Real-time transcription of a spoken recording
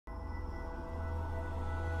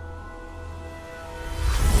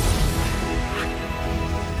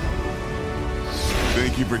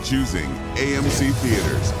Thank you for choosing AMC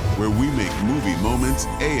Theaters, where we make movie moments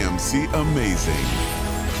AMC amazing.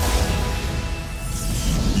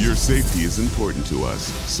 Your safety is important to us,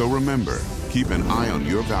 so remember, keep an eye on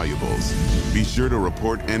your valuables. Be sure to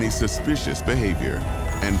report any suspicious behavior.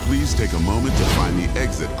 And please take a moment to find the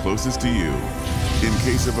exit closest to you. In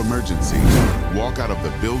case of emergency, walk out of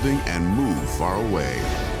the building and move far away.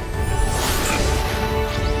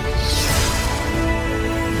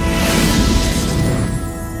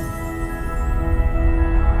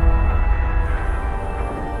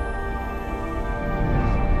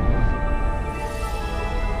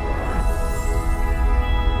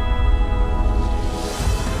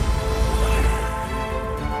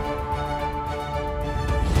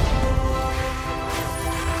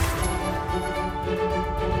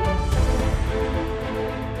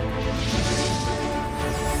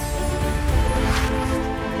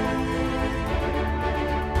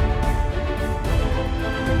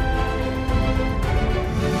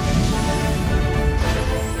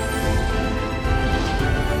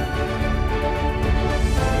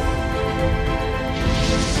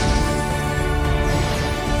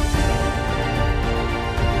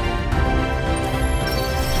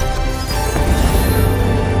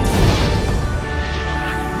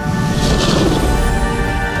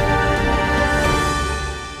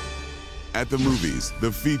 At the movies,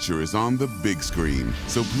 the feature is on the big screen.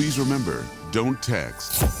 So please remember, don't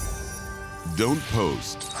text, don't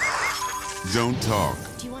post, don't talk,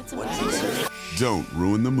 don't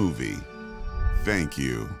ruin the movie. Thank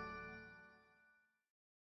you.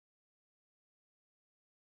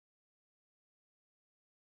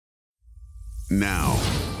 Now,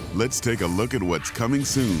 let's take a look at what's coming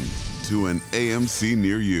soon to an AMC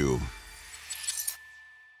near you.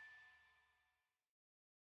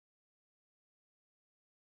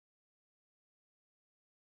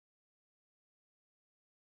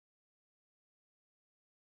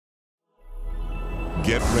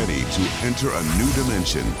 Get ready to enter a new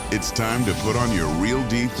dimension. It's time to put on your Real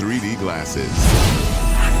D 3D glasses.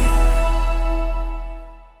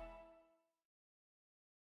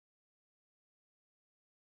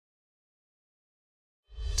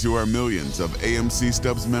 To our millions of AMC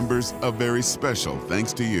Stubs members, a very special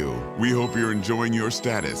thanks to you. We hope you're enjoying your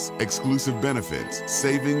status, exclusive benefits,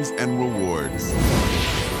 savings, and rewards.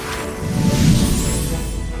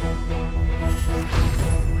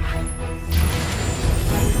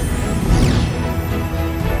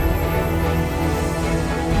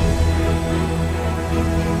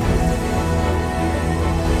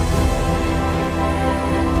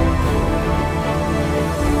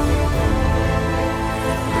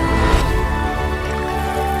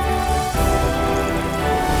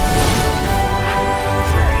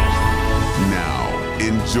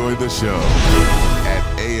 Enjoy the show at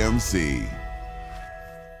AMC.